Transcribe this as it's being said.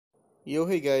Yo,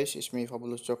 hey guys, it's me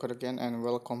Fabulous Joker again, and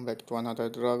welcome back to another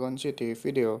Dragon City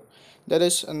video. There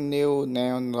is a new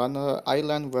Neon Runner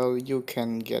Island where you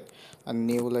can get a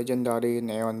new legendary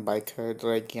Neon Biker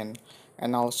Dragon,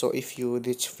 and also if you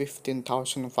reach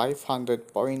 15,500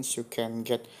 points, you can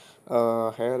get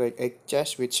a Heroic Egg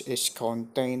chest which is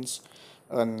contains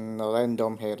a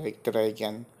random Heroic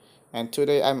Dragon. And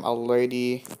today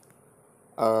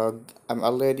uh, I'm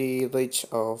already reached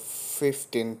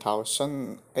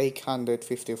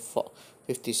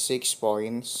 15,856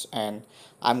 points, and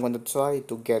I'm gonna try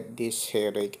to get this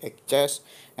heroic egg chest,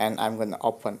 and I'm gonna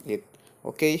open it.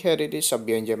 Okay, here it is. Hope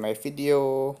you enjoy my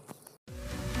video.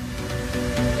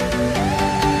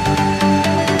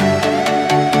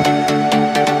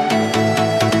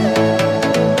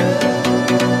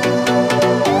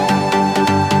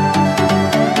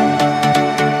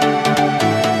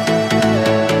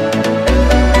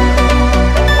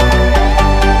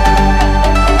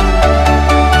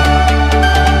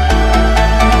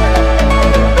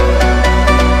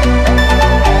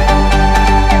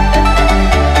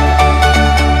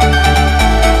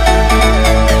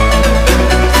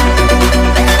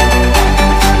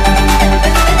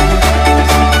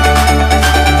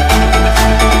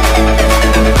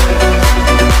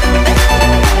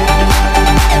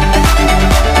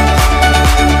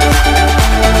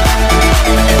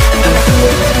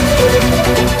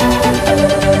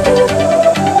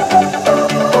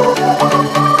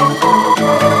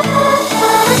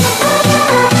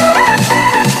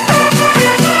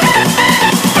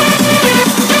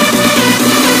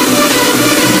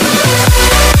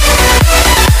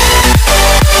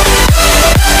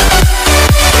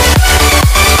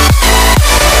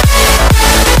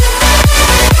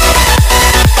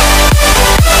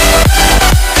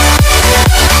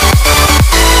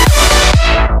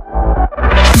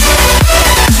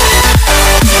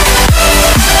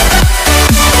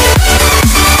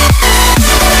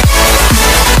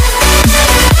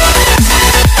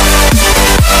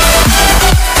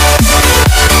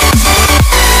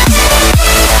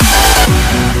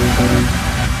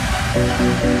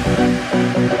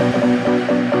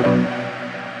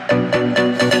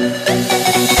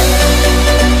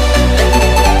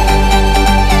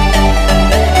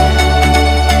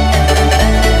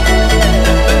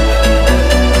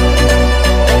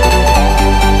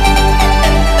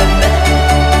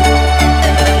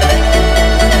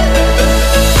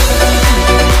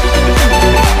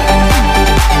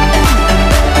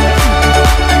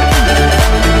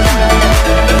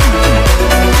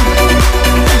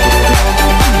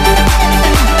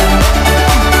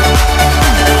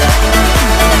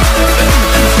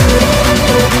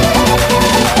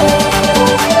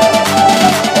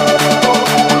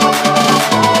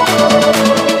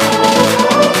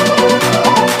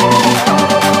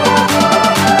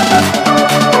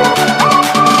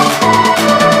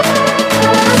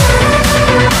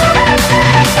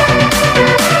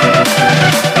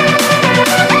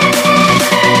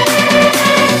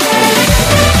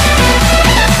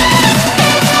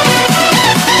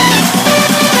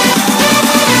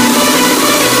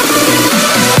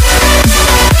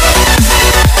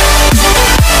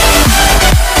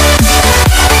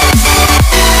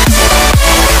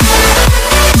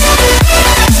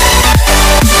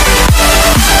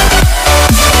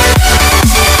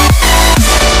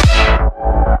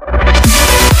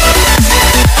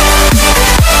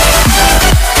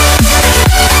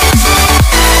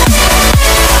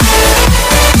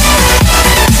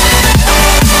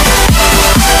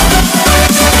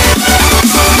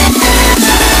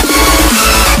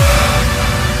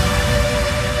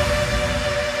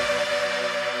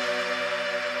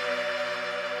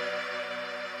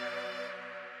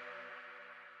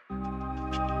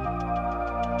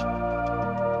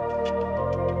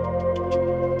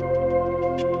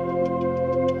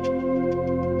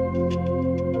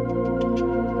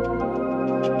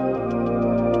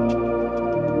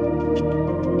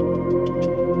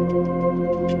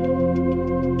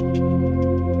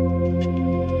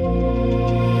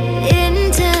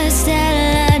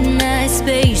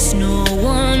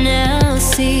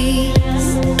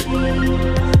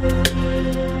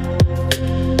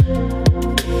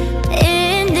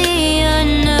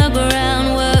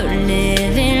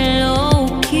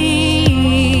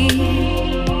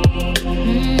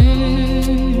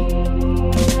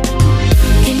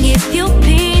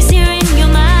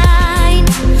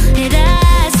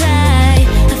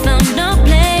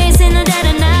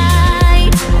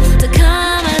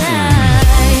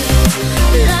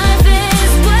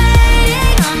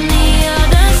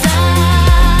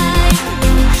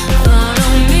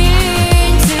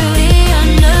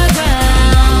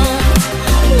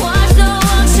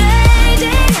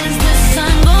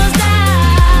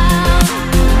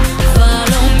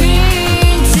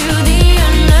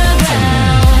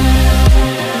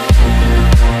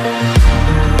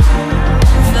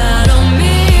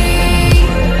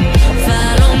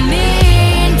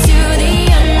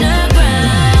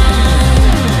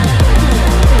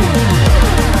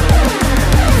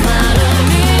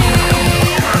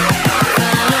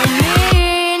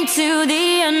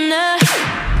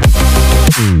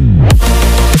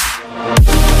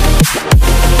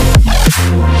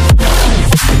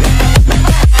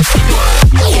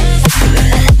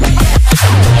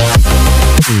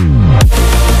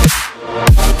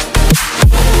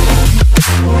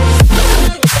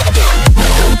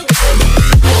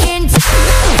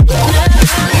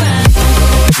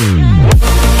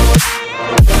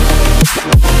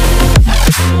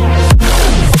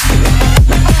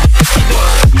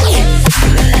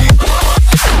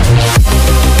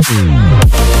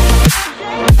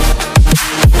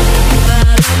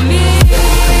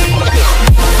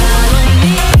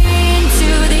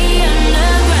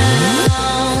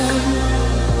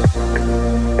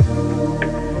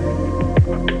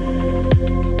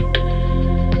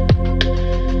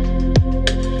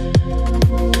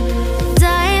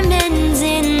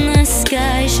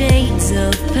 Shades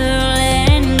of pearl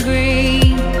and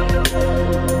green.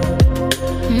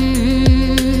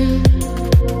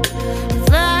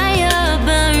 Fire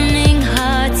burning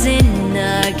hearts in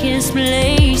darkest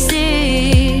places.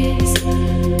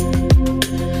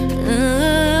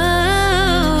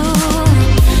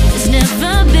 There's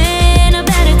never been a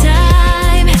better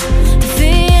time to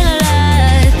feel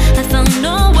alive. I found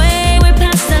no way, we're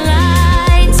past the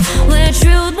lines where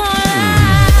truth won't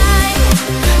lie.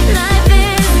 Life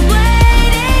is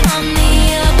waiting on the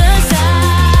other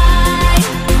side.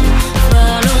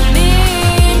 Follow me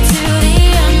into the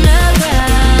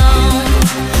underground.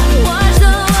 Watch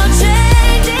the world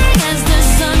changing as the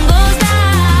sun goes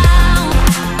down.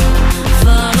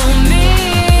 Follow me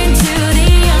into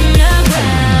the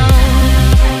underground.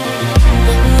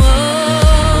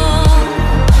 Whoa,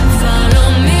 follow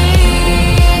me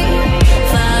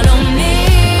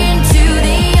into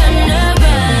the underground.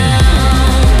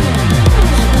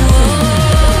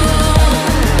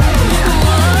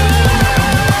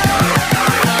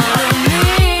 Follow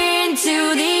me into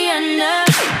the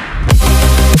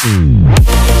underground.